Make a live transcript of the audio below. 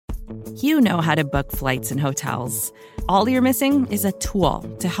You know how to book flights and hotels. All you're missing is a tool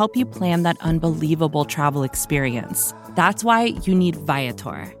to help you plan that unbelievable travel experience. That's why you need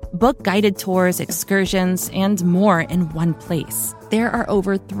Viator. Book guided tours, excursions, and more in one place. There are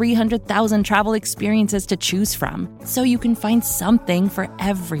over 300,000 travel experiences to choose from, so you can find something for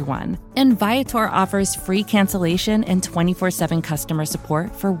everyone. And Viator offers free cancellation and 24/7 customer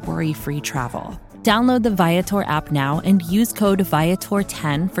support for worry-free travel. Download the Viator app now and use code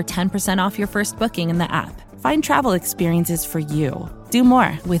Viator10 for 10% off your first booking in the app. Find travel experiences for you. Do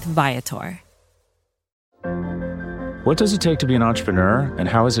more with Viator. What does it take to be an entrepreneur, and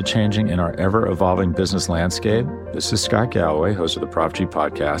how is it changing in our ever-evolving business landscape? This is Scott Galloway, host of the Prop G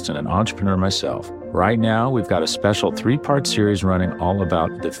podcast and an entrepreneur myself. Right now, we've got a special 3-part series running all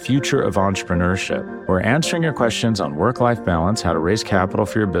about the future of entrepreneurship. We're answering your questions on work-life balance, how to raise capital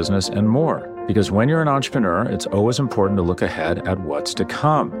for your business, and more. Because when you're an entrepreneur, it's always important to look ahead at what's to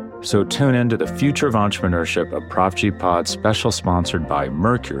come. So tune in to the Future of Entrepreneurship, a Prop G Pod special sponsored by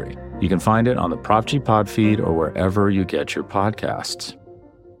Mercury. You can find it on the Prop G Pod feed or wherever you get your podcasts.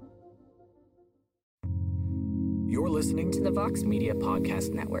 You're listening to the Vox Media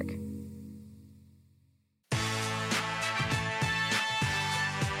Podcast Network.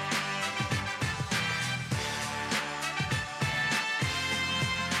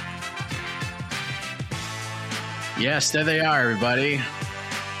 Yes, there they are, everybody.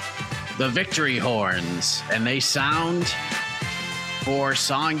 The victory horns, and they sound for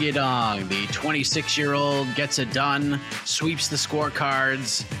Song Yadong. The 26-year-old gets it done, sweeps the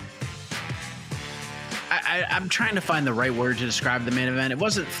scorecards. I'm trying to find the right word to describe the main event. It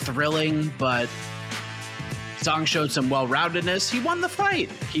wasn't thrilling, but Song showed some well-roundedness. He won the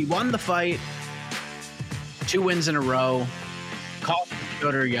fight. 2 wins in a row. Called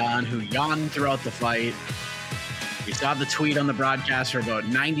Piotr Yan, who yawned throughout the fight. We saw the tweet on the broadcast for about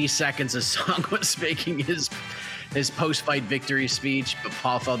 90 seconds as Song was making his post-fight victory speech, but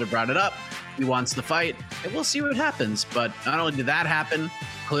Paul Felder brought it up. He wants the fight, and we'll see what happens. But not only did that happen,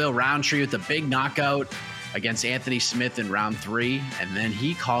 Khalil Rountree with a big knockout against Anthony Smith in round 3, and then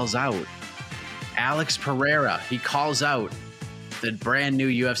he calls out Alex Pereira. He calls out the brand new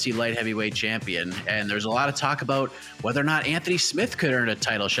UFC light heavyweight champion. And there's a lot of talk about whether or not Anthony Smith could earn a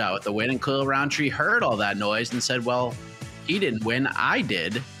title shot with the win. And Khalil Rountree heard all that noise and said, well, he didn't win, I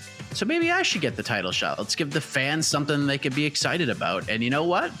did. So maybe I should get the title shot. Let's give the fans something they could be excited about. And you know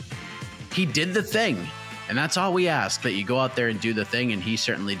what? He did the thing. And that's all we ask, that you go out there and do the thing. And he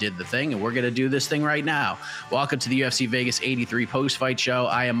certainly did the thing. And we're going to do this thing right now. Welcome to the UFC Vegas 83 post-fight show.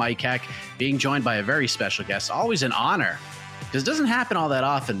 I am Mike Heck, being joined by a very special guest. Always an honor, because it doesn't happen all that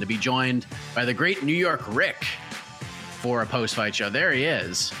often to be joined by the great New York Rick for a post-fight show. There he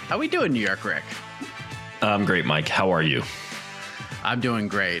is. How we doing, New York Rick? I'm great, Mike. How are you? I'm doing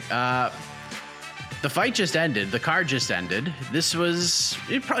great. The fight just ended. The card just ended.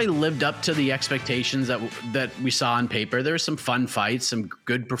 It probably lived up to the expectations that we saw on paper. There were some fun fights, some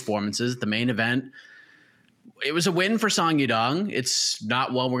good performances. The main event, it was a win for Song Yadong. It's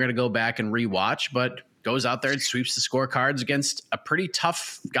not one we're going to go back and rewatch, but goes out there and sweeps the scorecards against a pretty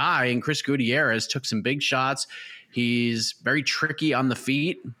tough guy. And Chris Gutierrez took some big shots. He's very tricky on the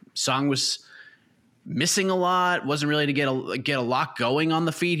feet. Song was missing a lot, wasn't really to get a lot going on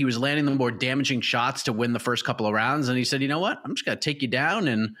the feet. He was landing the more damaging shots to win the first couple of rounds. And he said, you know what? I'm just going to take you down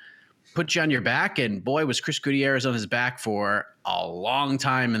and put you on your back. And boy, was Chris Gutierrez on his back for a long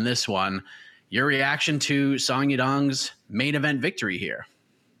time in this one. Your reaction to Song Yadong's main event victory here?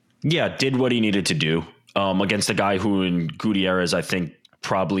 Yeah, did what he needed to do against a guy who, in Gutierrez, I think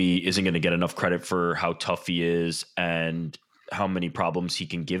probably isn't going to get enough credit for how tough he is and how many problems he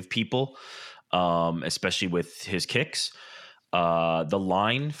can give people, especially with his kicks. The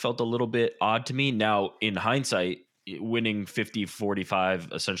line felt a little bit odd to me. Now, in hindsight, winning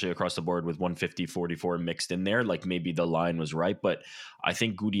 50-45 essentially across the board with 150-44 mixed in there, like maybe the line was right. But I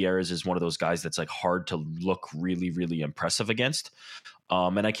think Gutierrez is one of those guys that's like hard to look really, really impressive against.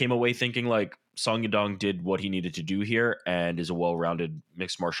 And I came away thinking like Song Yadong did what he needed to do here and is a well-rounded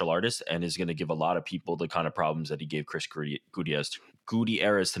mixed martial artist and is going to give a lot of people the kind of problems that he gave Chris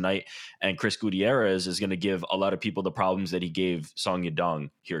Gutierrez tonight. And Chris Gutierrez is going to give a lot of people the problems that he gave Song Yadong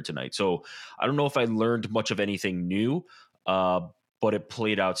here tonight. So I don't know if I learned much of anything new, but it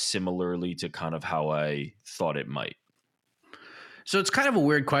played out similarly to kind of how I thought it might. So it's kind of a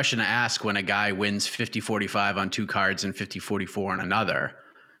weird question to ask when a guy wins 50-45 on 2 cards and 50-44 on another.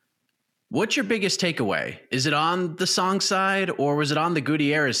 What's your biggest takeaway? Is it on the Song side or was it on the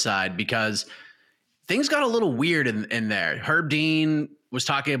Gutierrez side? Because things got a little weird in there. Herb Dean was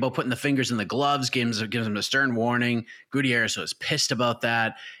talking about putting the fingers in the gloves, gives him a stern warning. Gutierrez was pissed about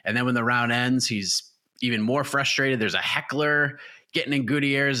that. And then when the round ends, he's even more frustrated. There's a heckler getting in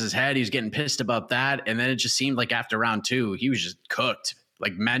Gutierrez's head. He's getting pissed about that. And then it just seemed like after round 2, he was just cooked.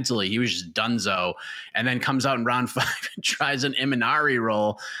 Like mentally, he was just donezo. And then comes out in round 5 and tries an Imanari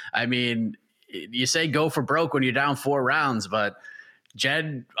roll. I mean, you say go for broke when you're down 4 rounds, but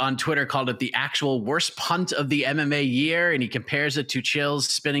Jed on Twitter called it the actual worst punt of the MMA year, and he compares it to Chill's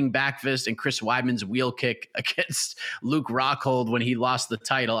spinning back fist and Chris Weidman's wheel kick against Luke Rockhold when he lost the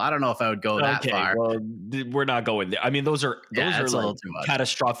title. I don't know if I would go that far. Well, we're not going there. I mean, those are like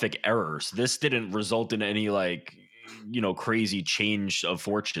catastrophic errors. This didn't result in any crazy change of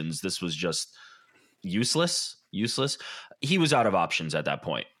fortunes. This was just useless. He was out of options at that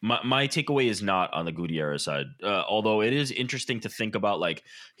point. My takeaway is not on the Gutierrez side, although it is interesting to think about. Like,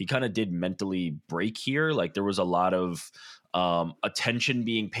 he kind of did mentally break here. Like, there was a lot of attention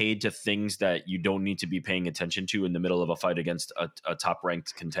being paid to things that you don't need to be paying attention to in the middle of a fight against a top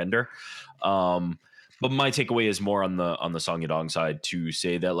ranked contender. But my takeaway is more on the Song Yadong side to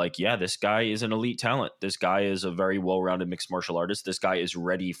say that, like, yeah, this guy is an elite talent. This guy is a very well-rounded mixed martial artist. This guy is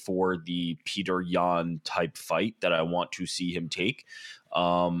ready for the Peter Yan type fight that I want to see him take.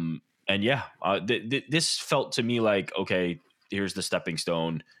 This felt to me like, okay, here's the stepping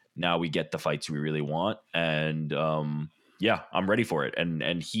stone. Now we get the fights we really want. And I'm ready for it.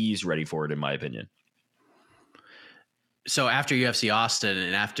 And he's ready for it, in my opinion. So after UFC Austin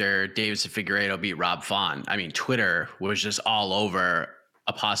and after Davis and Figueiredo beat Rob Font, I mean, Twitter was just all over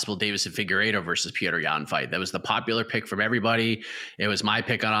a possible Davis and Figueiredo versus Petr Yan fight. That was the popular pick from everybody. It was my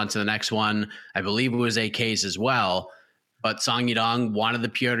pick on to the next one. I believe it was AK's as well. But Song Yadong wanted the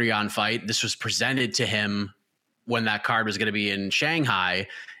Petr Yan fight. This was presented to him when that card was going to be in Shanghai.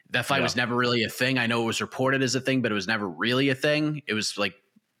 That fight was never really a thing. I know it was reported as a thing, but it was never really a thing. It was like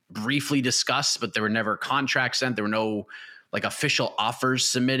briefly discussed, but there were never contracts sent. There were no like official offers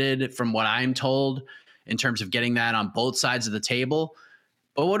submitted from what I'm told in terms of getting that on both sides of the table.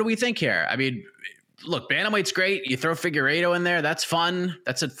 But what do we think here? I mean, look, bantamweight's great. You throw Figueiredo in there. That's fun.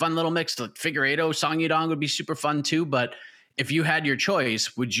 That's a fun little mix. Like Figueiredo, Song Yadong would be super fun too. But if you had your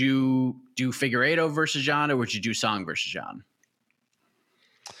choice, would you do Figueiredo versus Yan or would you do Song versus Yan?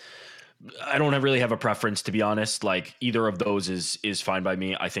 I don't really have a preference, to be honest. Like, either of those is fine by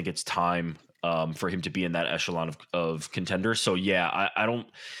me. I think it's time for him to be in that echelon of contenders. So yeah, I don't,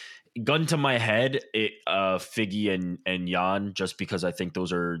 gun to my head, Figgy and Yan, just because I think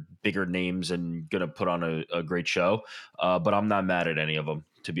those are bigger names and gonna put on a great show. But I'm not mad at any of them,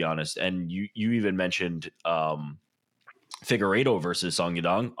 to be honest. And you even mentioned Figueiredo versus Song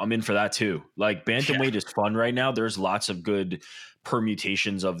Yadong. I'm in for that too. Like, bantamweight is fun right now. There's lots of good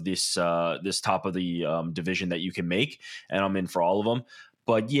permutations of this top of the division that you can make, and I'm in for all of them.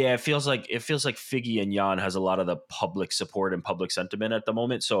 But yeah, it feels like Figgy and Yan has a lot of the public support and public sentiment at the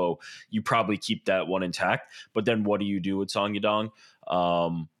moment. So you probably keep that one intact. But then what do you do with Song Yadong?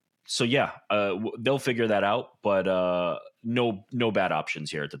 So yeah, they'll figure that out. But no bad options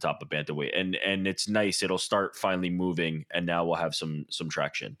here at the top of bantamweight, and it's nice. It'll start finally moving, and now we'll have some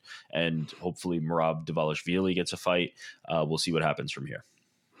traction, and hopefully Merab Dvalishvili gets a fight. We'll see what happens from here.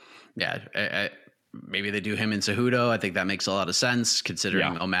 Yeah, maybe they do him and Cejudo. I think that makes a lot of sense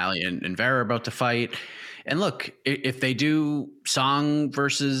considering O'Malley and Vera are about to fight. And look, if they do Song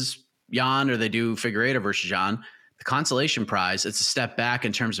versus Yan or they do Figueiredo versus Yan, the consolation prize, it's a step back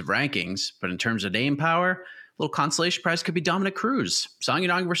in terms of rankings, but in terms of name power, a little consolation prize could be Dominic Cruz. Song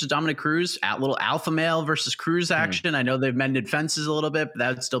Yadong versus Dominic Cruz, at little alpha male versus Cruz action. I know they've mended fences a little bit, but that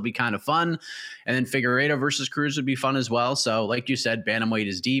would still be kind of fun. And then Figueiredo versus Cruz would be fun as well. So like you said, bantamweight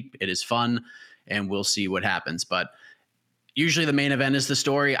is deep. It is fun, and we'll see what happens. But usually the main event is the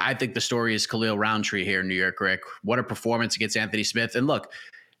story. I think the story is Khalil Rountree here in New York, Rick. What a performance against Anthony Smith. And look,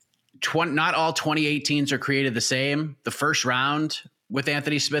 not all 2018s are created the same. The first round with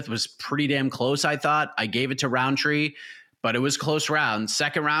Anthony Smith was pretty damn close, I thought. I gave it to Rountree, but it was a close round.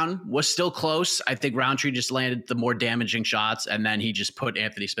 Second round was still close. I think Rountree just landed the more damaging shots, and then he just put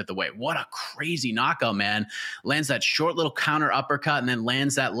Anthony Smith away. What a crazy knockout, man. Lands that short little counter uppercut and then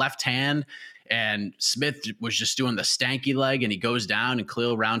lands that left hand. And Smith was just doing the stanky leg, and he goes down, and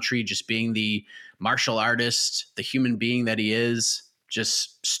Khalil Rountree, just being the martial artist, the human being that he is,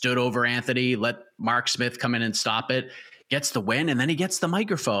 just stood over Anthony, let Mark Smith come in and stop it, gets the win, and then he gets the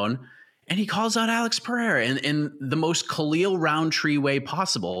microphone, and he calls out Alex Pereira in the most Khalil Rountree way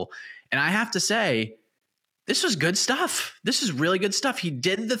possible. And I have to say, this was good stuff. This is really good stuff. He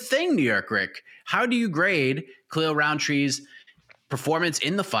did the thing, New York Rick. How do you grade Khalil Rountree's performance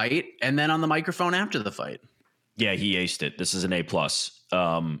in the fight and then on the microphone after the fight? Yeah, he aced it. This is an A+.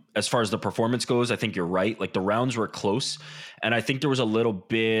 As far as the performance goes, I think you're right. Like the rounds were close, and I think there was a little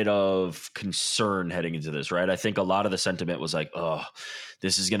bit of concern heading into this, right? I think a lot of the sentiment was like, oh,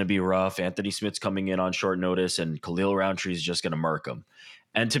 this is going to be rough. Anthony Smith's coming in on short notice, and Khalil Rountree is just going to murk him.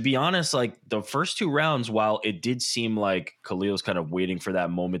 And to be honest, like the first 2 rounds, while it did seem like Khalil's kind of waiting for that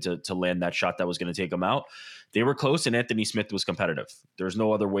moment to land that shot that was going to take him out, they were close, and Anthony Smith was competitive. There's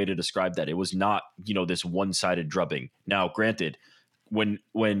no other way to describe that. It was not, this one-sided drubbing. Now, granted, when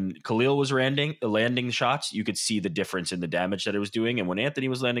Khalil was landing shots, you could see the difference in the damage that it was doing. And when Anthony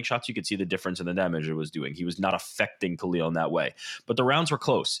was landing shots, you could see the difference in the damage it was doing. He was not affecting Khalil in that way. But the rounds were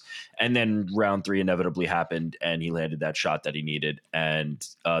close. And then round 3 inevitably happened, and he landed that shot that he needed, and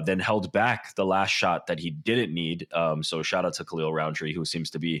then held back the last shot that he didn't need. So shout out to Khalil Rountree, who seems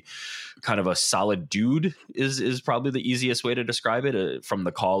to be kind of a solid dude, is probably the easiest way to describe it, from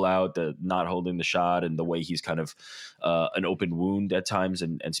the call out, the not holding the shot, and the way he's kind of an open wound at times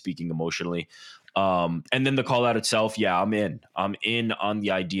and speaking emotionally. And then the call out itself. Yeah, I'm in on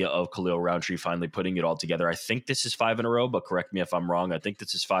the idea of Khalil Rountree finally putting it all together. I think this is 5 in a row, but correct me if I'm wrong. I think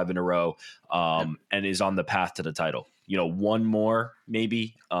this is 5 in a row, and is on the path to the title. One more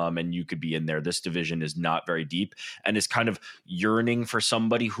maybe, and you could be in there. This division is not very deep, and is kind of yearning for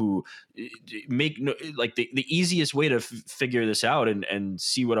somebody who the easiest way to figure this out and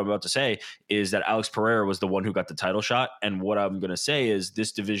see what I'm about to say is that Alex Pereira was the one who got the title shot. And what I'm going to say is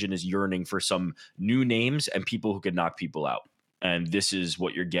this division is yearning for some new names and people who can knock people out. And this is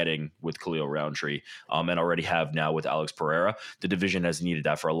what you're getting with Khalil Rountree, and already have now with Alex Pereira. The division has needed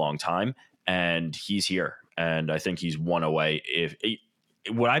that for a long time, and he's here. And I think he's one away.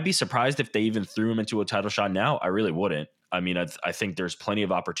 Would I be surprised if they even threw him into a title shot now? I really wouldn't. I mean, I think there's plenty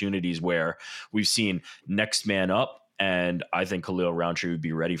of opportunities where we've seen next man up, and I think Khalil Rountree would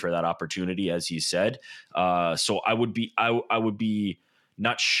be ready for that opportunity, as he said. So I would be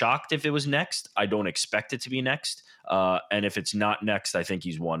not shocked if it was next. I don't expect it to be next. And if it's not next, I think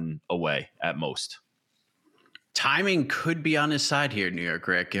he's one away at most. Timing could be on his side here, New York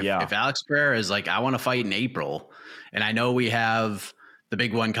Rick. If Alex Pereira is like, I want to fight in April, and I know we have the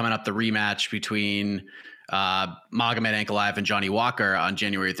big one coming up, the rematch between Magomed Ankalaev and Johnny Walker on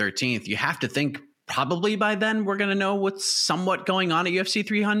January 13th, you have to think probably by then we're going to know what's somewhat going on at UFC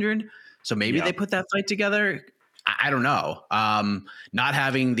 300. So maybe they put that fight together. I don't know. Not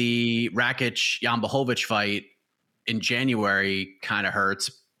having the Rakic-Jan Blachowicz fight in January kind of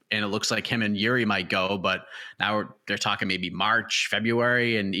hurts. And it looks like him and Yuri might go, but now they're talking maybe March,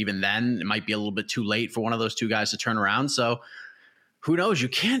 February. And even then it might be a little bit too late for one of those two guys to turn around. So who knows? You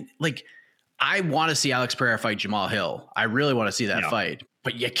can't I want to see Alex Pereira fight Jamal Hill. I really want to see that fight,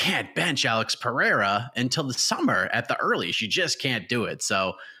 but you can't bench Alex Pereira until the summer at the earliest. You just can't do it.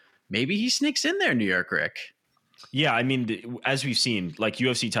 So maybe he sneaks in there, New York Rick. Yeah, I mean, as we've seen,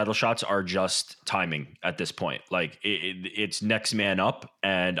 UFC title shots are just timing at this point. It's next man up,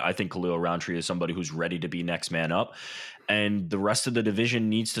 and I think Khalil Rountree is somebody who's ready to be next man up, and the rest of the division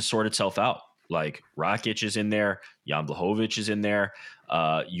needs to sort itself out. Rakic is in there, Jan Blachowicz is in there.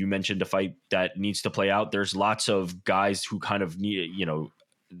 You mentioned a fight that needs to play out. There's lots of guys who kind of need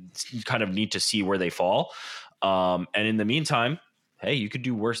to see where they fall, and in the meantime, hey, you could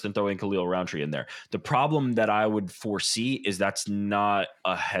do worse than throwing Khalil Rountree in there. The problem that I would foresee is that's not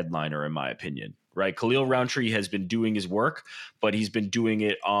a headliner, in my opinion, right? Khalil Rountree has been doing his work, but he's been doing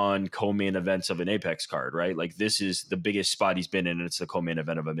it on co-main events of an Apex card, right? This is the biggest spot he's been in, and it's the co-main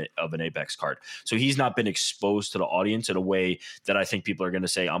event of an Apex card. So he's not been exposed to the audience in a way that I think people are going to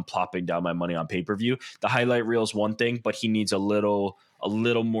say, I'm plopping down my money on pay-per-view. The highlight reel is one thing, but he needs a little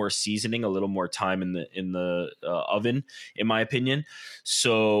more seasoning, a little more time in the oven, in my opinion.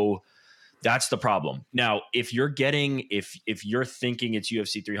 So that's the problem. Now, if you're thinking it's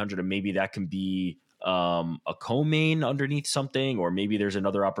UFC 300, and maybe that can be a co-main underneath something, or maybe there's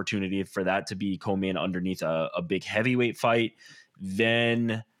another opportunity for that to be co-main underneath a big heavyweight fight,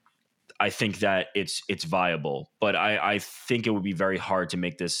 then I think that it's viable. But I think it would be very hard to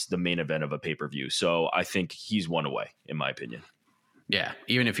make this the main event of a pay-per-view. So I think he's one away, in my opinion. Yeah,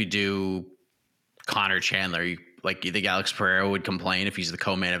 even if you do Conor Chandler, you think Alex Pereira would complain if he's the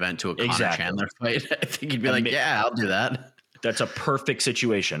co-main event to a Conor Chandler fight? I think he'd be like, yeah, I'll do that. That's a perfect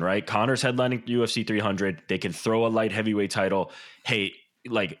situation, right? Conor's headlining UFC 300. They can throw a light heavyweight title. Hey,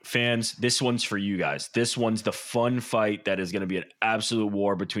 fans, this one's for you guys. This one's the fun fight that is going to be an absolute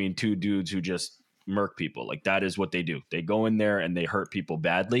war between two dudes who just murk people. That is what they do. They go in there and they hurt people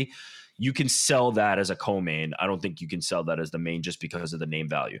badly. you can sell that as a co-main. I don't think you can sell that as the main just because of the name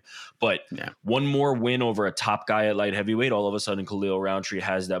value. But one more win over a top guy at light heavyweight, all of a sudden Khalil Rountree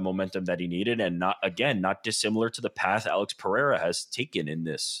has that momentum that he needed, and not dissimilar to the path Alex Pereira has taken in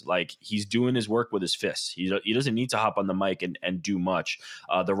this. Like, he's doing his work with his fists. He doesn't need to hop on the mic and do much.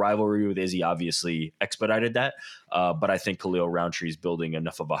 The rivalry with Izzy obviously expedited that, but I think Khalil Rountree is building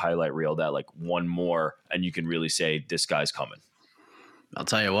enough of a highlight reel that like one more, and you can really say this guy's coming. I'll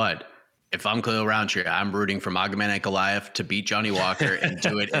tell you what. If I'm Khalil Rountree, I'm rooting for Magomed Ankalaev to beat Johnny Walker and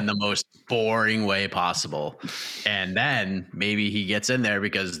do it in the most boring way possible. And then maybe he gets in there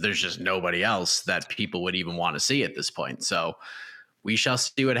because there's just nobody else that people would even want to see at this point. So we shall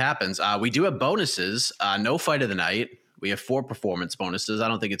see what happens. We do have bonuses. No fight of the night. We have 4 performance bonuses. I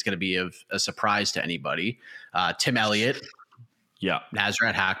don't think it's going to be a surprise to anybody. Tim Elliott. Yeah.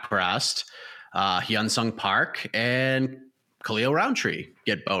 Nasrat Haqparast. Hyun-Sung Park. And Khalil Rountree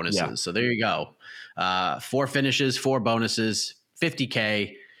get bonuses. Yeah. So there you go. 4 finishes, 4 bonuses,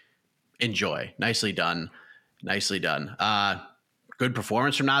 $50K. Enjoy. Nicely done. Nicely done. Good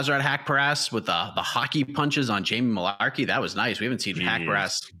performance from Nasrat Haqparast with the hockey punches on Jamie Malarkey. That was nice. We haven't seen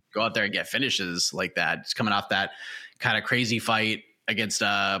Haqparast go out there and get finishes like that. It's coming off that kind of crazy fight against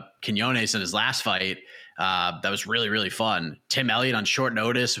Quinones in his last fight. That was really, really fun. Tim Elliott on short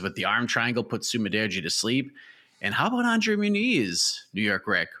notice with the arm triangle put Sumaderji to sleep. And how about Andre Muniz, New York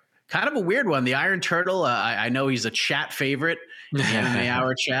Rick? Kind of a weird one. The Iron Turtle, I know he's a chat favorite in the MMA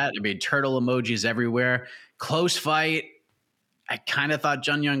Hour chat. I mean, turtle emojis everywhere. Close fight. I kind of thought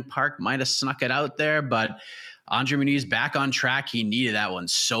Jun Young Park might have snuck it out there, but Andre Muniz back on track. He needed that one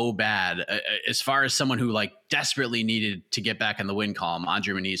so bad. As far as someone who like desperately needed to get back in the win column,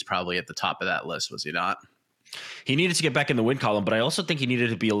 Andre Muniz probably at the top of that list, was he not? He needed to get back in the win column, but I also think he needed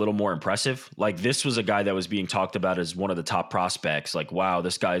to be a little more impressive. Like, this was a guy that was being talked about as one of the top prospects. Like, wow,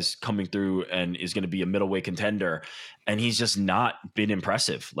 this guy's coming through and is going to be a middleweight contender. And he's just not been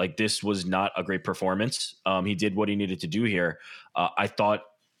impressive. Like, this was not a great performance. He did what he needed to do here. I thought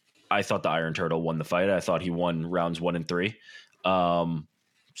the Iron Turtle won the fight. I thought he won rounds 1 and 3.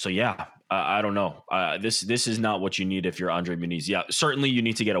 So yeah, I don't know. This is not what you need if you're Andre Muniz. Yeah, certainly you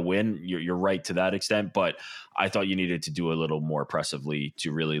need to get a win. You're right to that extent, but I thought you needed to do a little more impressively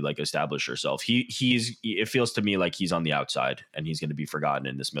to really like establish yourself. It feels to me like he's on the outside and he's going to be forgotten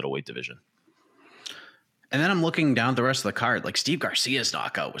in this middleweight division. And then I'm looking down the rest of the card. Like, Steve Garcia's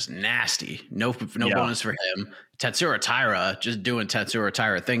knockout was nasty. No bonus for him. Tetsuro Taira just doing Tetsuro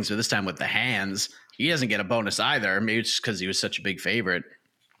Taira things, but this time with the hands. He doesn't get a bonus either. Maybe it's because he was such a big favorite.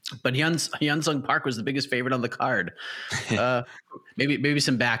 But Hyun-Sung Park was the biggest favorite on the card. Maybe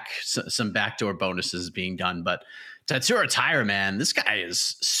some backdoor bonuses being done. But Tetsuro Taira, man, this guy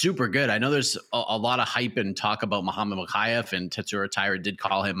is super good. I know there's a lot of hype and talk about Muhammad Mokaev, and Tetsuro Taira did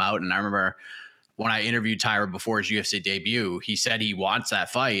call him out. And I remember when I interviewed Taira before his UFC debut, he said he wants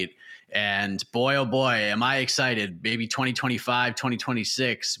that fight. And boy, oh boy, am I excited. Maybe 2025,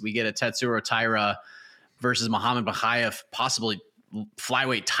 2026, we get a Tetsuro Taira versus Muhammad Mokaev, possibly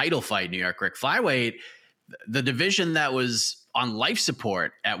flyweight title fight, New York Rick. Flyweight, the division that was on life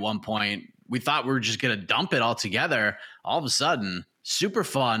support at one point, we thought we were just going to dump it all together. All of a sudden, super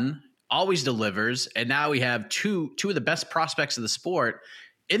fun, always delivers. And now we have two of the best prospects of the sport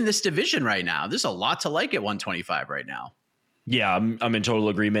in this division right now. There's a lot to like at 125 right now. Yeah, I'm in total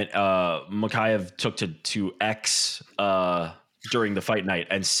agreement. Mokaev took to X during the fight night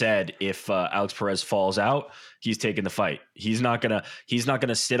and said if Alex Perez falls out, he's taking the fight. He's not gonna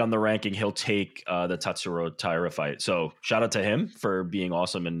sit on the ranking. He'll take the Tetsuro Taira fight. So shout out to him for being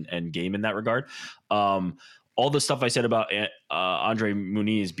awesome and game in that regard. All the stuff I said about Andre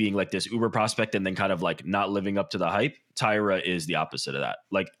Muniz being like this uber prospect and then kind of like not living up to the hype, Taira is the opposite of that.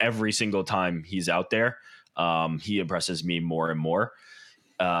 Like, every single time he's out there, he impresses me more and more.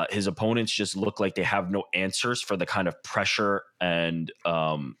 His opponents just look like they have no answers for the kind of pressure and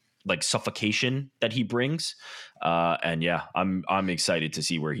like suffocation that he brings. And yeah, I'm excited to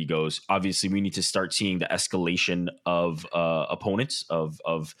see where he goes. Obviously, we need to start seeing the escalation of opponents,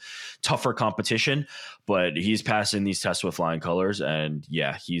 of tougher competition, but he's passing these tests with flying colors. And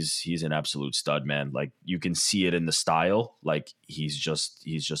yeah, he's an absolute stud, man. Like, you can see it in the style. Like, he's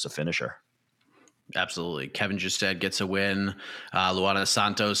just a finisher. Absolutely. Kevin Justed gets a win. Luana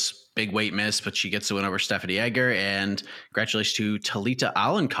Santos, big weight miss, but she gets a win over Stephanie Egger. And congratulations to Talita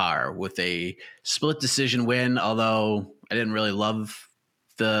Alankar with a split decision win, although I didn't really love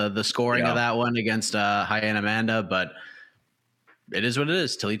the scoring of that one against Hyan Amanda, but it is what it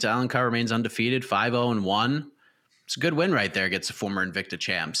is. Talita Alankar remains undefeated, 5-0-1. It's a good win right there. Gets a former Invicta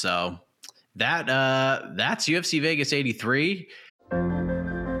champ. So that's UFC Vegas 83.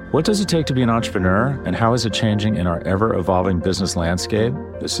 What does it take to be an entrepreneur, and how is it changing in our ever-evolving business landscape?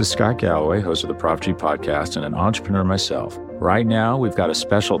 This is Scott Galloway, host of the Prop G podcast and an entrepreneur myself. Right now, we've got a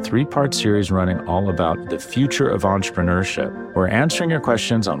special 3-part series running all about the future of entrepreneurship. We're answering your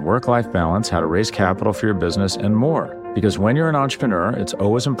questions on work-life balance, how to raise capital for your business, and more. Because when you're an entrepreneur, it's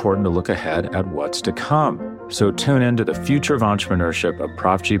always important to look ahead at what's to come. So tune in to the Future of Entrepreneurship, a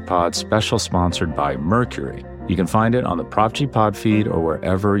Prop G pod special sponsored by Mercury. You can find it on the Prop G Pod feed or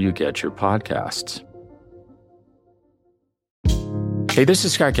wherever you get your podcasts. Hey, this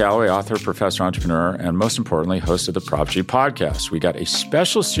is Scott Galloway, author, professor, entrepreneur, and most importantly, host of the Prop G podcast. We got a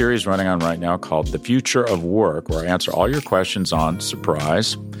special series running on right now called The Future of Work, where I answer all your questions on,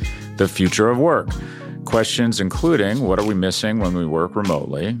 surprise, the future of work. Questions including, what are we missing when we work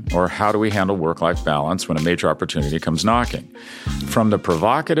remotely? Or how do we handle work-life balance when a major opportunity comes knocking? From the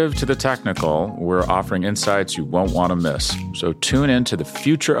provocative to the technical, we're offering insights you won't want to miss. So tune in to The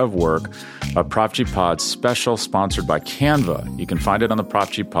Future of Work, a Prop G Pod special sponsored by Canva. You can find it on the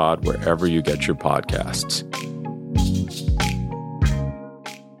Prop G Pod wherever you get your podcasts.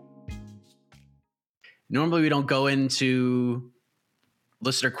 Normally we don't go into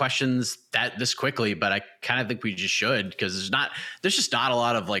listener questions this quickly, but I kind of think we just should, because there's just not a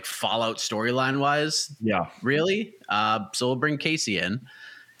lot of like fallout storyline wise. Yeah, really. So we'll bring Casey in.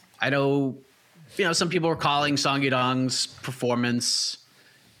 I know, some people are calling Song Yadong's performance,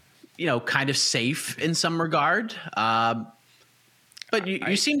 kind of safe in some regard. But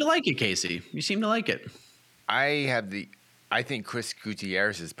you seem to like it, Casey. You seem to like it. I think Chris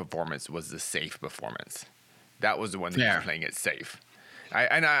Gutierrez's performance was the safe performance. That was the one that was playing it safe.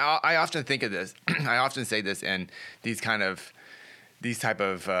 I often think of this. I often say this in these type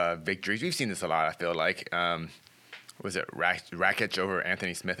of victories. We've seen this a lot. I feel like was it Rakic over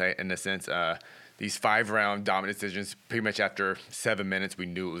Anthony Smith in a sense. These 5-round dominant decisions. Pretty much after 7 minutes, we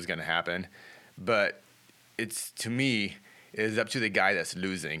knew it was going to happen. But to me, it is up to the guy that's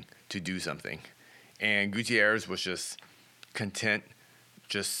losing to do something. And Gutierrez was just content,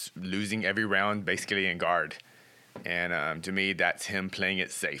 just losing every round, basically in guard. And to me, that's him playing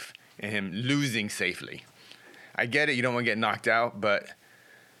it safe and him losing safely. I get it. You don't want to get knocked out, but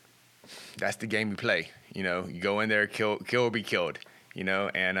that's the game we play. You go in there, kill or be killed,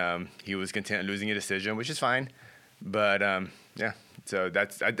 and he was content losing a decision, which is fine. But, yeah, so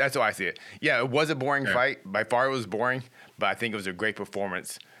that's how I see it. Yeah, it was a boring fight. By far it was boring, but I think it was a great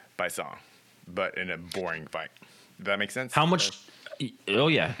performance by Song, but in a boring fight. Does that make sense? How much? Oh,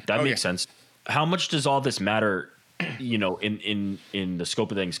 yeah, that makes sense. How much does all this matter, in the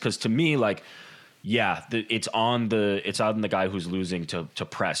scope of things? Because to me, like, it's on the guy who's losing to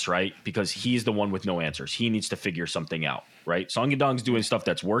press, right? Because he's the one with no answers. He needs to figure something out, right? Song Yadong's doing stuff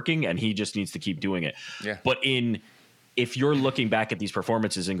that's working, and he just needs to keep doing it. Yeah. But if you're looking back at these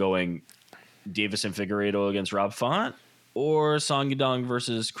performances and going, Davison Figueiredo against Rob Font or Song Yadong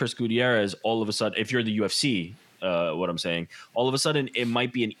versus Chris Gutierrez, all of a sudden, if you're the UFC, what I'm saying, all of a sudden it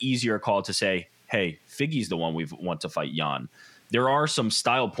might be an easier call to say, hey, Figgy's the one we want to fight Jan. There are some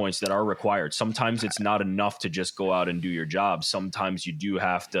style points that are required. Sometimes it's not enough to just go out and do your job. Sometimes you do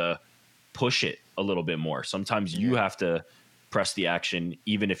have to push it a little bit more. Sometimes you have to press the action,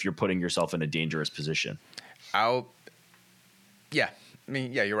 even if you're putting yourself in a dangerous position. You're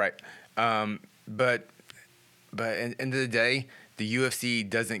right. But at the end of the day, the UFC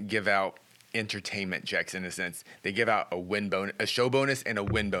doesn't give out entertainment checks in a sense. They give out a win bonus, a show bonus, and a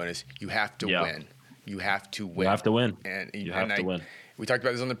win bonus. You have to win. You have to win. You have to win. And you have to win. We talked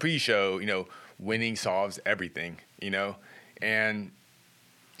about this on the pre-show. Winning solves everything. And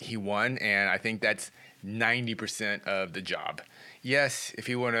he won, and I think that's 90% of the job. Yes, if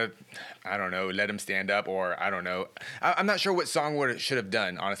you want to, I don't know, let him stand up, or I don't know. I'm not sure what Song should have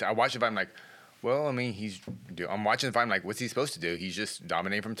done. Honestly, I watched the fight. I'm like, well, I mean, I'm watching the fight. I'm like, what's he supposed to do? He's just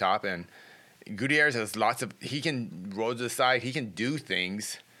dominating from top, and Gutierrez has he can roll to the side. He can do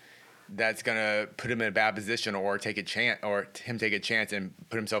things that's going to put him in a bad position or take a chance and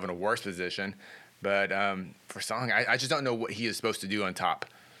put himself in a worse position. But for Song, I just don't know what he is supposed to do on top.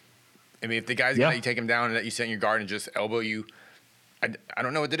 I mean, if the guy's going to let you take him down and let you sit in your guard and just elbow you, I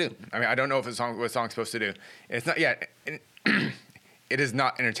don't know what to do. I mean, I don't know what Song's supposed to do. It's not yet. It is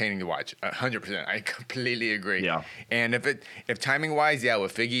not entertaining to watch. 100%. I completely agree. Yeah. And if timing wise,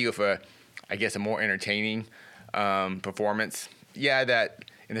 with Figgy, with a more entertaining performance, that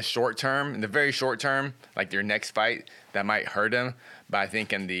in the very short term, like their next fight, that might hurt him. But I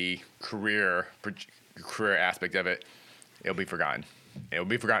think in the career aspect of it, it'll be forgotten. It'll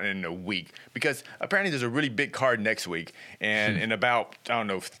be forgotten in a week because apparently there's a really big card next week, and in about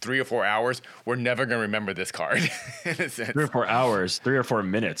 3 or 4 hours, we're never gonna remember this card. In a sense. 3 or 4 hours, 3 or 4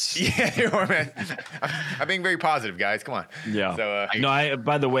 minutes. Yeah, man. I'm being very positive, guys. Come on. Yeah. So no,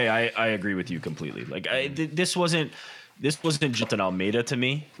 by the way, I agree with you completely. Like this wasn't Jonathan Almeida to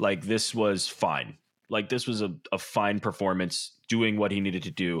me. Like this was fine. Like this was a fine performance, doing what he needed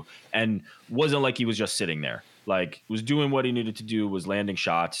to do, and wasn't like he was just sitting there. Like was doing what he needed to do, was landing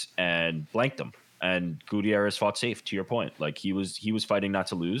shots and blanked them. And Gutierrez fought safe. To your point, like he was fighting not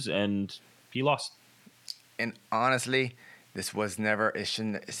to lose, and he lost. And honestly, this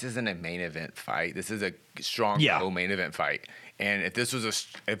isn't a main event fight. This is a strong co-main event fight. And if this was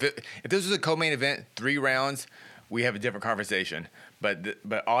a co-main event, 3 rounds, we have a different conversation. But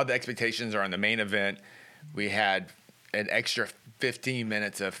all the expectations are on the main event. We had an extra 15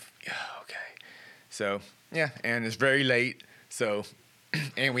 minutes of okay. So yeah, and it's very late. So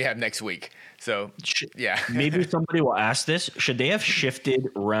and we have next week. So yeah. Maybe somebody will ask this. Should they have shifted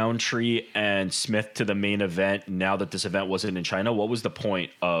Rountree and Smith to the main event now that this event wasn't in China? What was the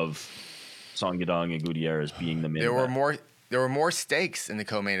point of Song Yadong and Gutierrez being the main event? There were more stakes in the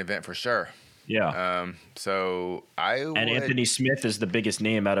co-main event for sure. Yeah. So and Anthony Smith is the biggest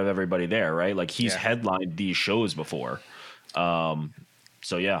name out of everybody there, right? Like he's headlined these shows before.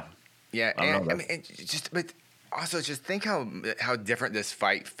 So yeah. Yeah, but also just think how different this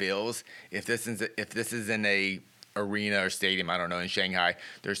fight feels if this is in a arena or stadium. I don't know, in Shanghai.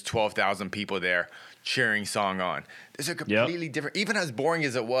 There's 12,000 people there cheering Song on. There's a completely different. Even as boring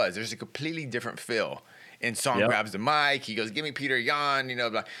as it was, there's a completely different feel. And Song grabs the mic. He goes, "Give me Peter Yan." He's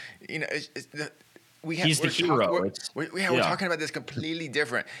the hero. We're talking about this completely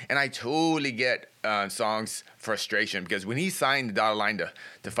different. And I totally get Song's frustration because when he signed the dotted line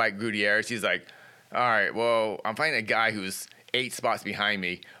to fight Gutierrez, he's like, all right, well, I'm fighting a guy who's 8 spots behind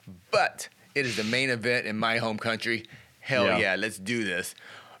me, but it is the main event in my home country. Hell yeah, let's do this.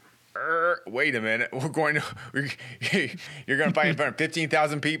 Wait a minute. You're going to fight in front of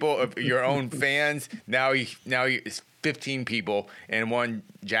 15,000 people of your own fans. Now it's 15 people and one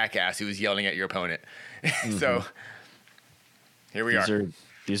jackass who was yelling at your opponent. So here we are.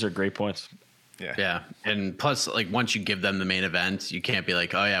 These are great points. Yeah. And plus, like, once you give them the main event, you can't be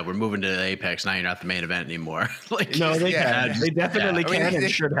like, oh, yeah, we're moving to the Apex. Now you're not the main event anymore. Like, no, they can. They definitely can and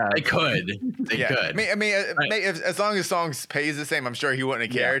should have. They could. They could. I mean, as long as Song pays the same, I'm sure he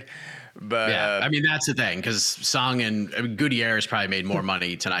wouldn't have cared. But I mean, that's the thing, because Song and Gutierrez probably made more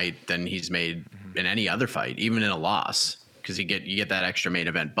money tonight than he's made in any other fight, even in a loss. Because you get that extra main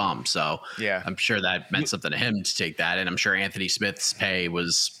event bump. So I'm sure that meant something to him to take that. And I'm sure Anthony Smith's pay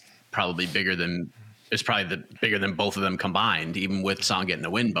was probably bigger than both of them combined, even with Song getting a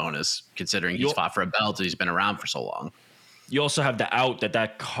win bonus, considering he's fought for a belt and he's been around for so long. You also have the out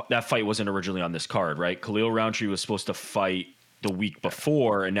that fight wasn't originally on this card, right? Khalil Rountree was supposed to fight the week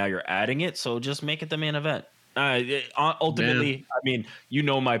before, and now you're adding it. So just make it the main event. Ultimately, I mean, you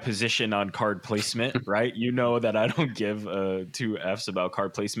know my position on card placement, right? You know that I don't give 2 Fs about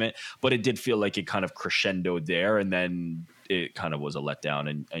card placement, but it did feel like it kind of crescendoed there, and then it kind of was a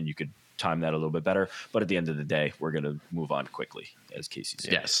letdown, and you could time that a little bit better. But at the end of the day, we're going to move on quickly, as Casey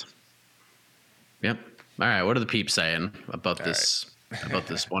said. Yes. Yep. All right. What are the peeps saying about this? About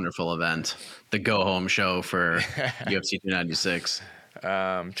this wonderful event, the go home show for UFC 296.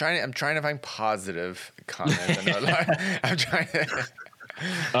 I'm trying to find positive comments. I'm trying to.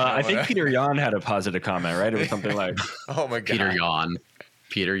 I think Peter Yan had a positive comment, right? It was something like, "Oh my God,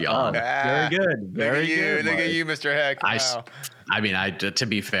 Peter Yan." Very good, very good. Look at you, Mr. Heck. Wow. I mean, to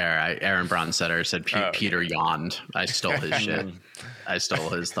be fair, Aaron Bronstetter said Peter yawned. I stole his shit. I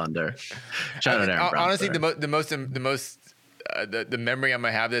stole his thunder. Shout out Aaron Bronstetter. Honestly, the most. The memory I'm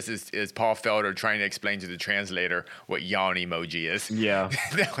gonna have this is Paul Felder trying to explain to the translator what yawn emoji is. Yeah,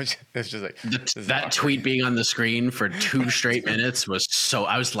 that's just like that tweet being on the screen for 2 straight minutes was so.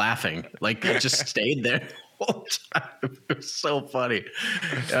 I was laughing, like it just stayed there the whole time. It was so funny.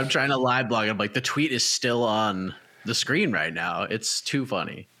 I'm trying to live blog. I'm like, the tweet is still on the screen right now. It's too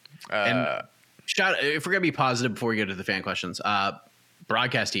funny. And if we're gonna be positive before we get to the fan questions,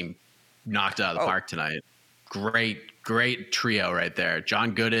 broadcast team knocked it out of the park tonight. Great trio right there.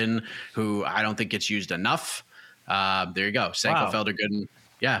 John Gooden, who I don't think gets used enough. There you go. Sanko, Felder, Gooden.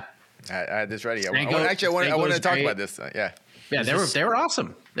 Yeah. I had this ready. I wanted to talk about this. Yeah, they were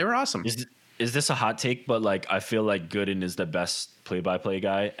awesome. They were awesome. Is this a hot take? But like, I feel like Gooden is the best play-by-play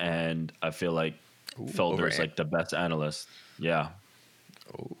guy, and I feel like Felder is like the best analyst. Yeah.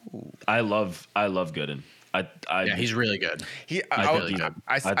 Ooh. I love Gooden. He's really good.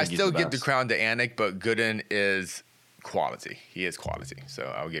 I still give the crown to Anik, but Gooden is quality. He is quality. So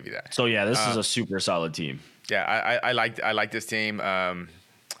I'll give you that. So yeah, this is a super solid team. Yeah, I like this team. I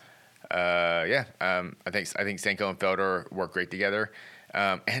think Senko and Felder work great together.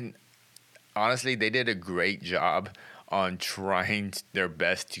 And honestly, they did a great job on trying their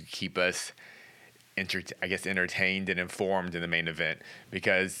best to keep us, entertained and informed in the main event,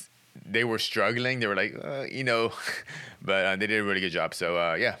 because they were struggling. They were like, but they did a really good job.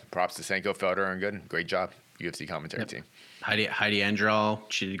 So props to Senko, Felder, and great job, UFC commentary team. Heidi Andral,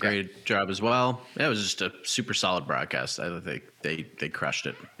 she did a great job as well. It was just a super solid broadcast. I think they crushed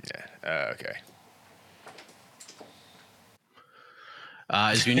it. Yeah. Okay.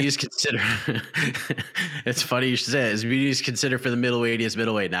 Is Muniz consider? It's funny you should say it. Is Muniz considered for the middleweight? He is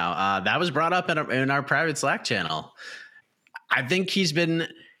middleweight now. That was brought up in our private Slack channel. I think he's been.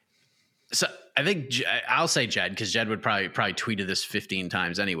 So I think I'll say Jed, because Jed would probably tweeted this 15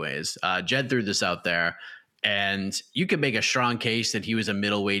 times anyways. Jed threw this out there, and you could make a strong case that he was a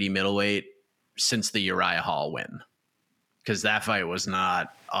middleweight since the Uriah Hall win, because that fight was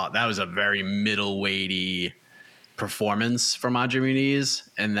not. That was a very middleweighty performance from Andre Muniz,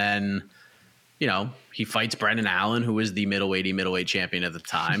 and then he fights Brendan Allen, who was the middleweight champion at the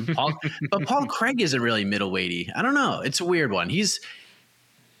time. But Paul Craig isn't really middleweighty. I don't know. It's a weird one. He's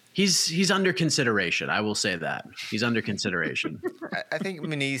under consideration. I will say that he's under consideration. I think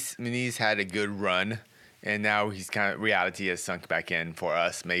Muniz had a good run, and now he's kind of reality has sunk back in for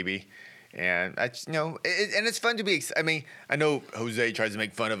us maybe. And and it's fun to be. I mean, I know Jose tries to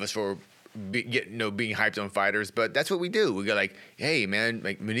make fun of us for being hyped on fighters, but that's what we do. We go like, hey man,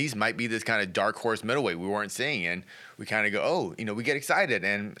 like Muniz might be this kind of dark horse middleweight we weren't seeing, and we kind of go, we get excited,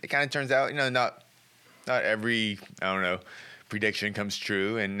 and it kind of turns out, not every prediction comes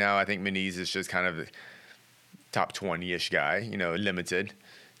true, and now I think Muniz is just kind of a top 20-ish guy, limited.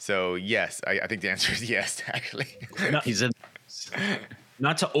 So yes, I think the answer is yes, actually. He's in.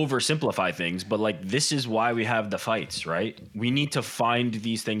 Not to oversimplify things, but like this is why we have the fights, right? We need to find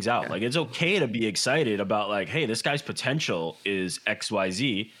these things out. Like it's okay to be excited about like, hey, this guy's potential is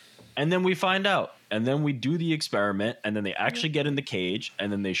XYZ, and then we find out, and then we do the experiment, and then they actually get in the cage,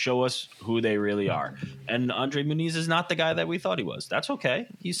 and then they show us who they really are. And Andre Muniz is not the guy that we thought he was. That's okay.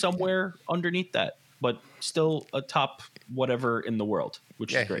 He's somewhere underneath that, but still a top whatever in the world,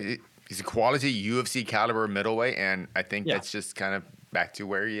 which is great. He's a quality UFC caliber middleweight, and I think that's just kind of back to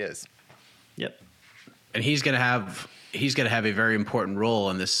where he is. Yep. And he's going to have a very important role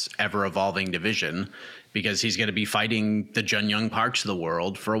in this ever evolving division, because he's going to be fighting the Jun Young Parks of the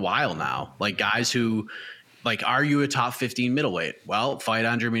world for a while now. Like guys who, like, are you a top 15 middleweight? Well, fight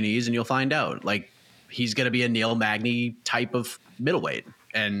Andre Muniz and you'll find out. Like, he's going to be a Neil Magny type of middleweight,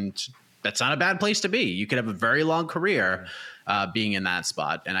 and that's not a bad place to be. You could have a very long career being in that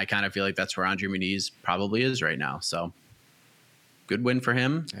spot, and I kind of feel like that's where Andre Muniz probably is right now. So good win for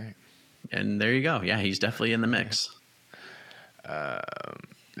him. Right. And there you go. Yeah, he's definitely in the mix.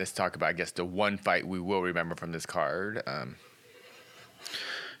 Let's talk about, I guess, the one fight we will remember from this card.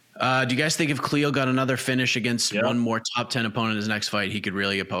 Do you guys think if Khalil got another finish against one more top 10 opponent in his next fight, he could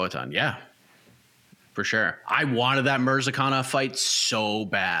really get Poatan? Yeah, for sure. I wanted that Mirzakhanov fight so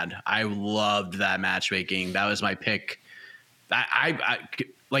bad. I loved that matchmaking. That was my pick. I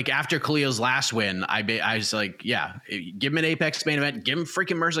like after Khalil's last win, I was like, yeah, give him an Apex main event, give him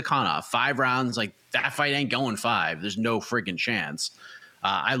freaking Mirzakhanov 5 rounds. Like that fight ain't going 5. There's no freaking chance.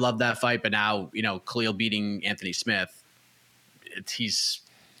 I love that fight, but now Khalil beating Anthony Smith, he's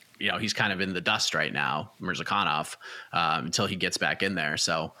kind of in the dust right now, Mirzakhanov, until he gets back in there.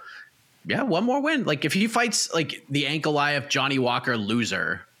 So yeah, one more win. Like if he fights like the Ankalaev Johnny Walker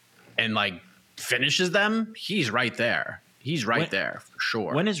loser and like finishes them, he's right there. He's right there for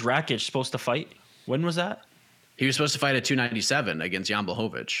sure. When is Rakic supposed to fight? When was that? He was supposed to fight at 297 against Jan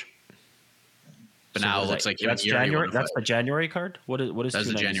Blachowicz. But now it looks like that's January. That's the January card. What is? That's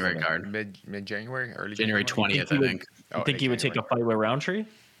the January card. Mid January, early January 20th, I think. You think he would take a fight with Rountree?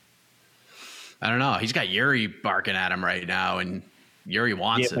 I don't know. He's got Yuri barking at him right now, and Yuri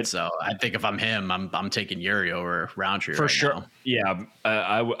wants it. So I think if I'm him, I'm taking Yuri over Rountree for right sure. Now. Yeah,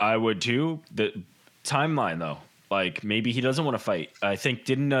 I would too. The timeline though, like maybe he doesn't want to fight. I think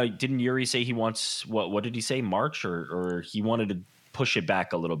didn't Yuri say he wants what did he say, March or he wanted to push it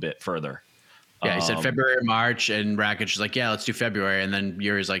back a little bit further? Yeah, he said February or March, and Rakic was like, yeah, let's do February. And then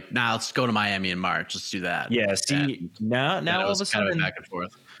Yuri's like, nah, let's go to Miami in March. Let's do that. Yeah, see, now all of a sudden, kind of back and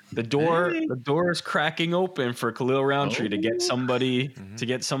forth. The door is cracking open for Khalil Rountree to get somebody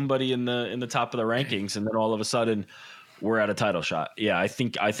in the top of the rankings, and then all of a sudden we're at a title shot. Yeah, I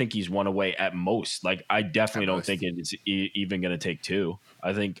think he's one away at most. Like I definitely don't think it's even going to take 2.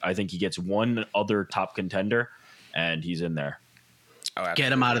 I think he gets one other top contender, and he's in there. Oh,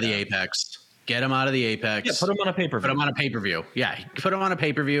 get him out of the Apex. Get him out of the Apex. Yeah, put him on a pay-per-view. Put him on a pay-per-view. Yeah, put him on a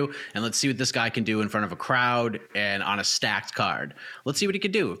pay-per-view, and let's see what this guy can do in front of a crowd and on a stacked card. Let's see what he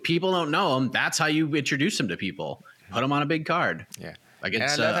can do. If people don't know him, that's how you introduce him to people. Put him on a big card. Yeah.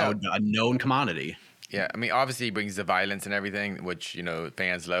 Against a known commodity. Yeah, I mean, obviously he brings the violence and everything, which, you know,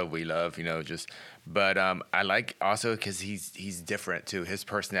 fans love, we love, you know, but I like also because he's different too. His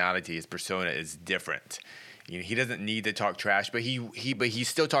personality, his persona is different. You know, he doesn't need to talk trash, but he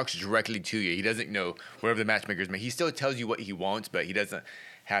still talks directly to you. He doesn't know whatever the matchmakers make. He still tells you what he wants, but he doesn't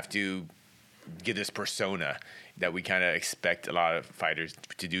have to give this persona that we kind of expect a lot of fighters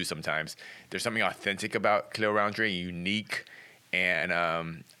to do sometimes. There's something authentic about Khalil Rountree, unique, and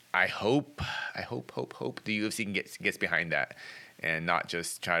I hope the UFC gets behind that and not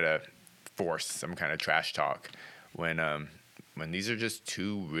just try to force some kind of trash talk when these are just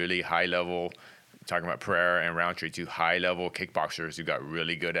two really high level. Talking about Pereira and Rountree, two high-level kickboxers who got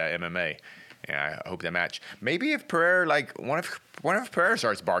really good at MMA, and I hope that match. Maybe if Pereira, like one of Pereira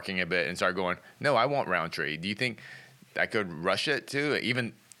starts barking a bit and start going, "No, I want Rountree." Do you think that could rush it too?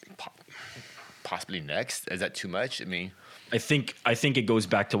 Even possibly next? Is that too much? I mean, I think it goes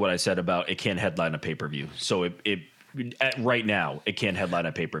back to what I said about it can't headline a pay-per-view. So right now it can't headline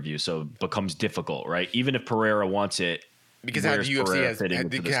a pay-per-view, so it becomes difficult, right? Even if Pereira wants it. Because how the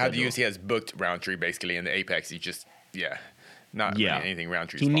UFC has booked Rountree basically in the Apex, not really anything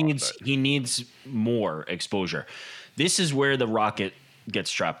Rountree's He needs more exposure. This is where the rocket gets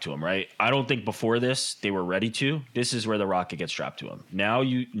strapped to him, right? I don't think before this they were ready to. This is where the rocket gets strapped to him. Now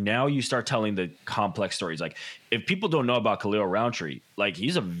you start telling the complex stories. Like if people don't know about Khalil Rountree, like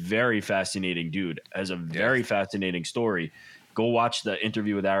he's a very fascinating dude, has a very fascinating story. Go watch the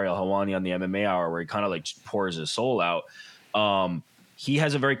interview with Ariel Helwani on the MMA Hour where he kind of like pours his soul out. He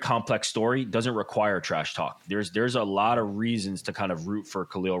has a very complex story, doesn't require trash talk. There's a lot of reasons to kind of root for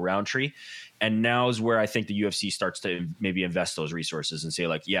Khalil Rountree. And now is where I think the UFC starts to maybe invest those resources and say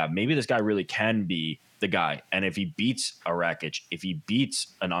like, yeah, maybe this guy really can be the guy. And if he beats a Rakic, if he beats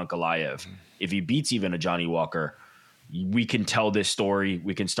an Ankalaev, if he beats even a Johnny Walker, we can tell this story.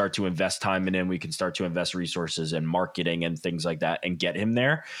 We can start to invest time in him. We can start to invest resources and marketing and things like that and get him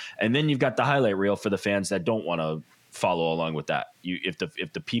there. And then you've got the highlight reel for the fans that don't want to follow along with that. If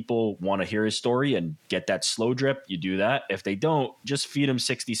the people want to hear his story and get that slow drip, you do that. If they don't, just feed him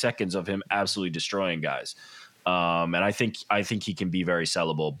 60 seconds of him absolutely destroying guys. And I think he can be very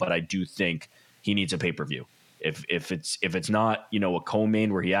sellable, but I do think he needs a pay-per-view. If it's not, you know, a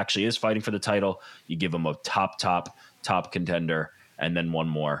co-main where he actually is fighting for the title, you give him a top contender and then one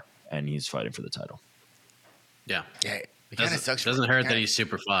more and he's fighting for the title. Yeah. Yeah. It kind of sucks. It doesn't hurt that he's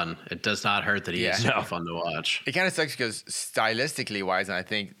super fun. It does not hurt that he is super fun to watch. It kind of sucks because stylistically wise, and I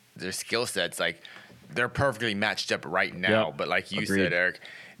think their skill sets, like they're perfectly matched up right now. Yep. But like you said, Eric,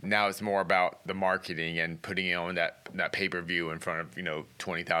 now it's more about the marketing and putting it on that pay-per-view in front of, you know,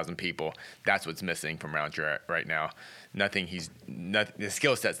 20,000 people. That's what's missing from Rountree right now. The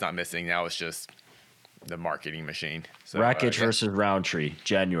skill set's not missing. Now it's just the marketing machine. So, Rakic versus Rountree,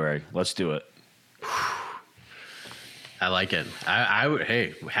 January. Let's do it. I like it. I would.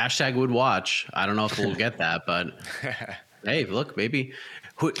 Hey, hashtag would watch. I don't know if we'll get that, but hey, look, maybe.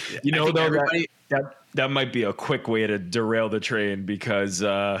 You know, though, that might be a quick way to derail the train because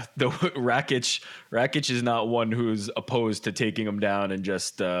the Rakic is not one who's opposed to taking him down and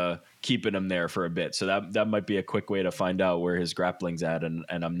just keeping him there for a bit. So that might be a quick way to find out where his grappling's at, and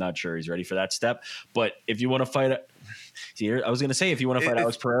I'm not sure he's ready for that step. But if you want to fight I was going to say, if you want to fight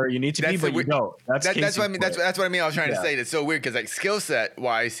Alex Pereira, you need to be, but you don't. That's what I mean. That's what I mean. I was trying to say. That's so weird because, like, skill set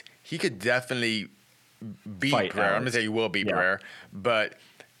wise, he could definitely beat Pereira. I'm going to say he will beat Pereira, but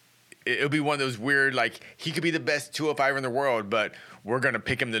it'll be one of those weird, like, he could be the best 205 in the world, but we're going to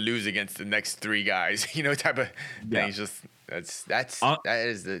pick him to lose against the next three guys, you know, type of thing. It's just that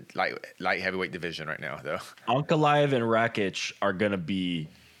is the light heavyweight division right now, though. Ankalaev and Rakic are going to be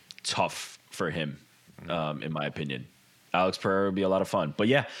tough for him, in my opinion. Alex Pereira would be a lot of fun. But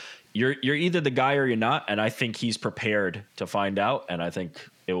yeah, you're either the guy or you're not, and I think he's prepared to find out, and I think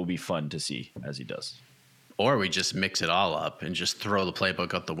it will be fun to see as he does. Or we just mix it all up and just throw the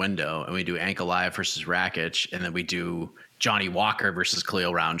playbook out the window, and we do Ankalaev versus Rakic, and then we do Johnny Walker versus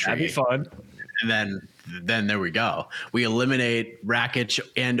Khalil Rountree. That'd be fun. And then there we go. We eliminate Rakic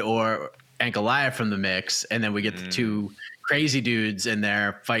and or Ankalaev from the mix, and then we get the two crazy dudes in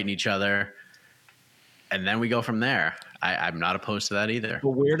there fighting each other, and then we go from there. I'm not opposed to that either.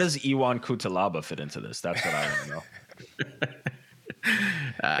 But where does Iwan Kutalaba fit into this? That's what I want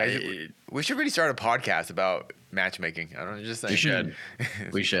to know. We should really start a podcast about matchmaking. I don't know, just saying. We should.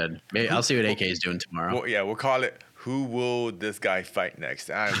 We should. Maybe I'll see what AK is doing tomorrow. Well, yeah, we'll call it. Who will this guy fight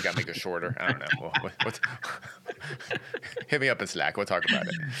next? I got to make it shorter. I don't know. Hit me up in Slack. We'll talk about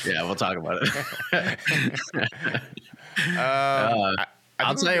it. Yeah, we'll talk about it.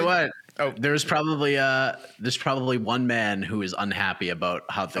 I'll tell you what. Oh, there's probably one man who is unhappy about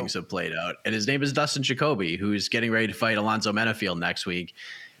how things have played out, and his name is Dustin Jacoby, who's getting ready to fight Alonzo Menafield next week.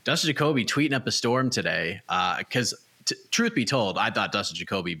 Dustin Jacoby tweeting up a storm today because, truth be told, I thought Dustin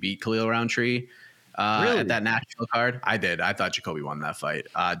Jacoby beat Khalil Rountree at that Nashville card. I did. I thought Jacoby won that fight.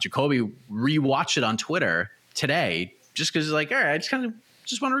 Jacoby rewatched it on Twitter today just because he's like, all right, I just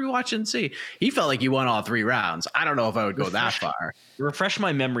want to rewatch it and see. He felt like he won all 3 rounds. I don't know if I would go that far. Refresh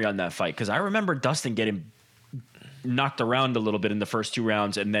my memory on that fight, because I remember Dustin getting knocked around a little bit in the first 2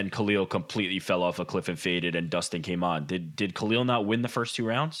 rounds, and then Khalil completely fell off a cliff and faded, and Dustin came on. Did Khalil not win the first 2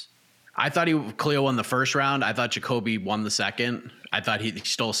 rounds? I thought Khalil won the first round. I thought Jacoby won the second. I thought he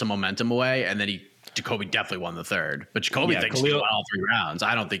stole some momentum away, and then Jacoby definitely won the third. But Jacoby thinks he won all 3 rounds.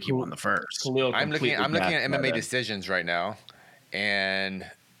 I don't think he won the first. I'm looking at MMA decisions right now, and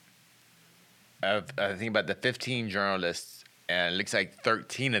I think about the 15 journalists, and it looks like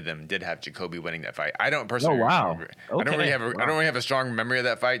 13 of them did have Jacoby winning that fight. I don't personally. Oh wow! I don't really have a strong memory of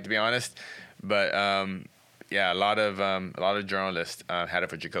that fight, to be honest. But yeah, a lot of journalists had it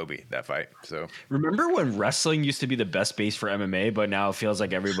for Jacoby, that fight. So remember when wrestling used to be the best base for MMA, but now it feels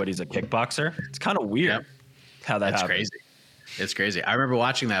like everybody's a kickboxer? It's kind of weird how that's crazy. It's crazy. I remember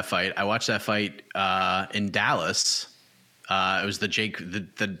watching that fight. I watched that fight in Dallas. It was the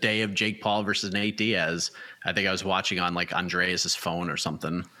day of Jake Paul versus Nate Diaz. I think I was watching on like Andreas's phone or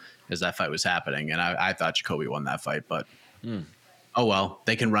something as that fight was happening, and I thought Jacoby won that fight, but oh well,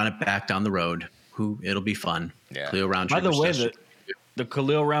 they can run it back down the road. It'll be fun. Yeah. Khalil Rountree. By the way, the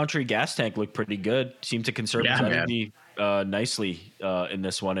Khalil Rountree gas tank looked pretty good. Seemed to conserve his energy nicely in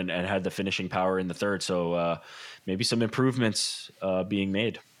this one, and had the finishing power in the third. So maybe some improvements being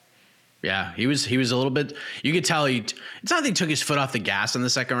made. Yeah, he was a little bit. You could tell it's not that he took his foot off the gas in the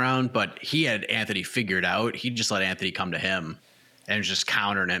second round, but he had Anthony figured out. He just let Anthony come to him and was just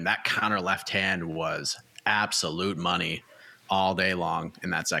countering him. That counter left hand was absolute money all day long in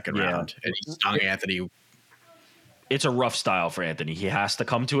that second round, and he stung Anthony. It's a rough style for Anthony. He has to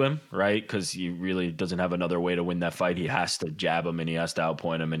come to him, right? Because he really doesn't have another way to win that fight. He has to jab him, and he has to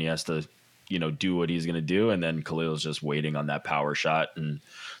outpoint him, and he has to, do what he's going to do. And then Khalil's just waiting on that power shot. And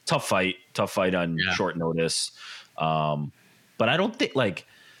tough fight on short notice. But I don't think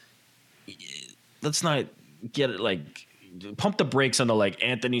let's not get it pump the brakes on the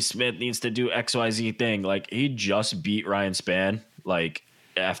Anthony Smith needs to do XYZ thing. He just beat Ryan Spann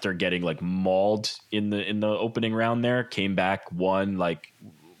after getting mauled in the opening round there, came back, won.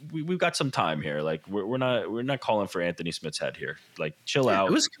 We've got some time here. We're not calling for Anthony Smith's head here. Chill out.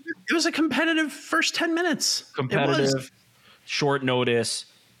 It was a competitive first 10 minutes. Competitive, short notice,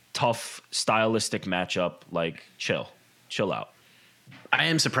 tough stylistic matchup. Chill out. I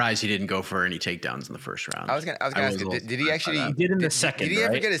am surprised he didn't go for any takedowns in the first round. I was gonna ask you, did he actually? He did in the second. Did he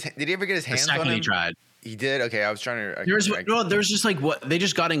ever get his hands on him? He tried. He did. Okay, I was trying to. There's just what they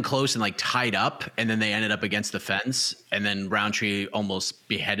just got in close and tied up, and then they ended up against the fence, and then Rountree almost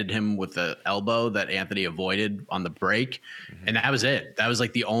beheaded him with the elbow that Anthony avoided on the break, and that was it. That was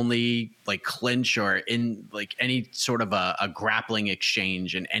the only clinch or in any sort of a grappling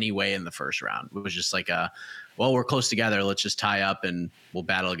exchange in any way in the first round. It was just well, we're close together. Let's just tie up and we'll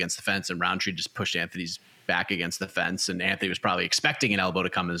battle against the fence. And Rountree just pushed Anthony's back against the fence, and Anthony was probably expecting an elbow to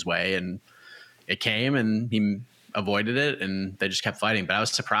come his way, and it came, and he avoided it, and they just kept fighting. But I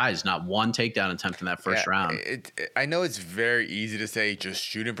was surprised, not one takedown attempt in that first round. I know it's very easy to say just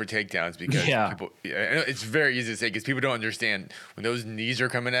shoot him for takedowns because people. I know it's very easy to say because people don't understand when those knees are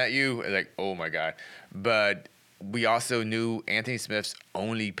coming at you. Oh my god! But we also knew Anthony Smith's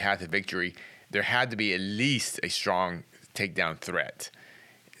only path to victory. There had to be at least a strong takedown threat.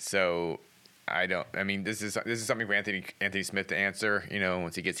 So this is something for Anthony Smith to answer.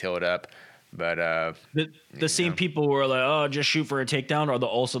 Once he gets healed up. But the same people who are oh, just shoot for a takedown are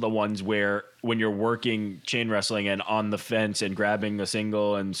also the ones where when you're working chain wrestling and on the fence and grabbing a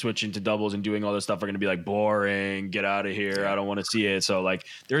single and switching to doubles and doing all this stuff are going to be boring. Get out of here. I don't want to see it. So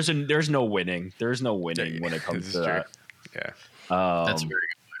there's no winning. There's no winning when it comes to that. Yeah, that's very good.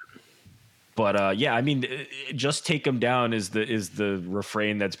 But just take him down is the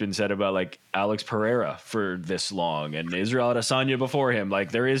refrain that's been said about Alex Pereira for this long and Israel Adesanya before him.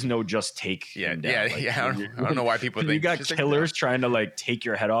 There is no just take him down. I don't know why people think you got killers trying to take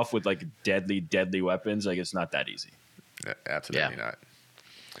your head off with deadly weapons. It's not that easy. Absolutely not.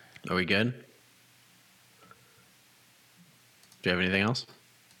 Are we good? Do you have anything else?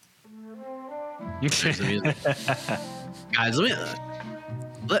 Guys,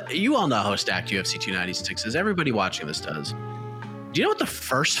 you all know how stacked UFC 296 is. Everybody watching this does. Do you know what the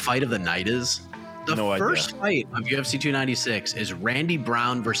first fight of the night is? The first fight of UFC 296 is Randy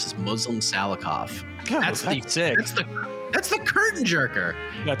Brown versus Muslim Salikov. That's the curtain jerker.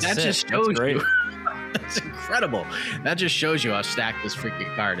 That just shows you. That's incredible. That just shows you how stacked this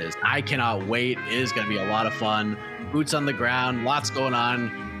freaking card is. I cannot wait. It is going to be a lot of fun. Boots on the ground. Lots going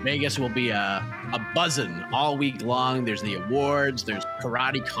on. Vegas will be a buzzing all week long. There's the awards. There's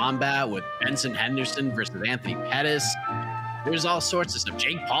karate combat with Benson Henderson versus Anthony Pettis. There's all sorts of stuff.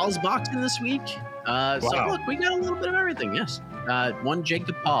 Jake Paul's boxing this week. So look, we got a little bit of everything. Yes. One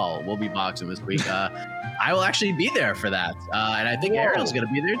Jacob Paul will be boxing this week. I will actually be there for that. And I think Ariel's going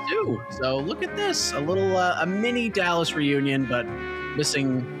to be there too. So look at this. A mini Dallas reunion, but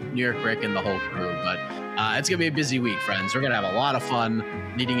missing New York Rick and the whole crew. But it's going to be a busy week, friends. We're going to have a lot of fun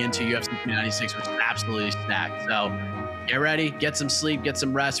leading into UFC 296, which is absolutely stacked. So get ready, get some sleep, get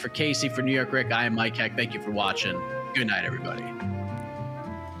some rest. For Casey, for New York Rick, I am Mike Heck. Thank you for watching. Good night, everybody.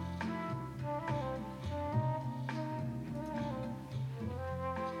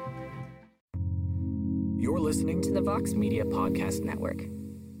 You're listening to the Vox Media Podcast Network.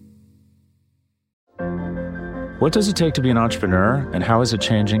 What does it take to be an entrepreneur, and how is it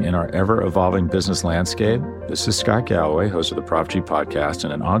changing in our ever-evolving business landscape? This is Scott Galloway, host of the Prop G podcast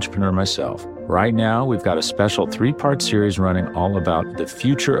and an entrepreneur myself. Right now, we've got a special 3-part series running all about the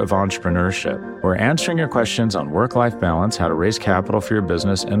future of entrepreneurship. We're answering your questions on work-life balance, how to raise capital for your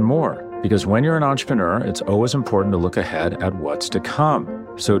business, and more. Because when you're an entrepreneur, it's always important to look ahead at what's to come.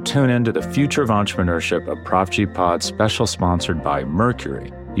 So tune in to the Future of Entrepreneurship, a Prop G pod special sponsored by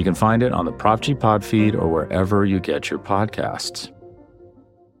Mercury. You can find it on the Prop G pod feed or wherever you get your podcasts.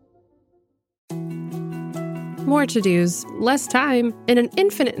 More to-dos, less time, and an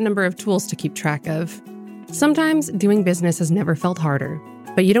infinite number of tools to keep track of. Sometimes doing business has never felt harder,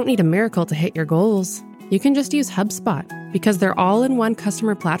 but you don't need a miracle to hit your goals. You can just use HubSpot, because their all-in-one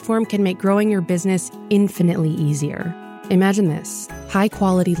customer platform can make growing your business infinitely easier. Imagine this: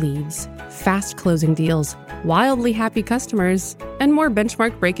 high-quality leads, fast closing deals, wildly happy customers, and more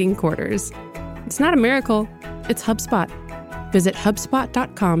benchmark-breaking quarters. It's not a miracle, it's HubSpot. Visit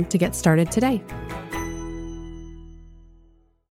HubSpot.com to get started today.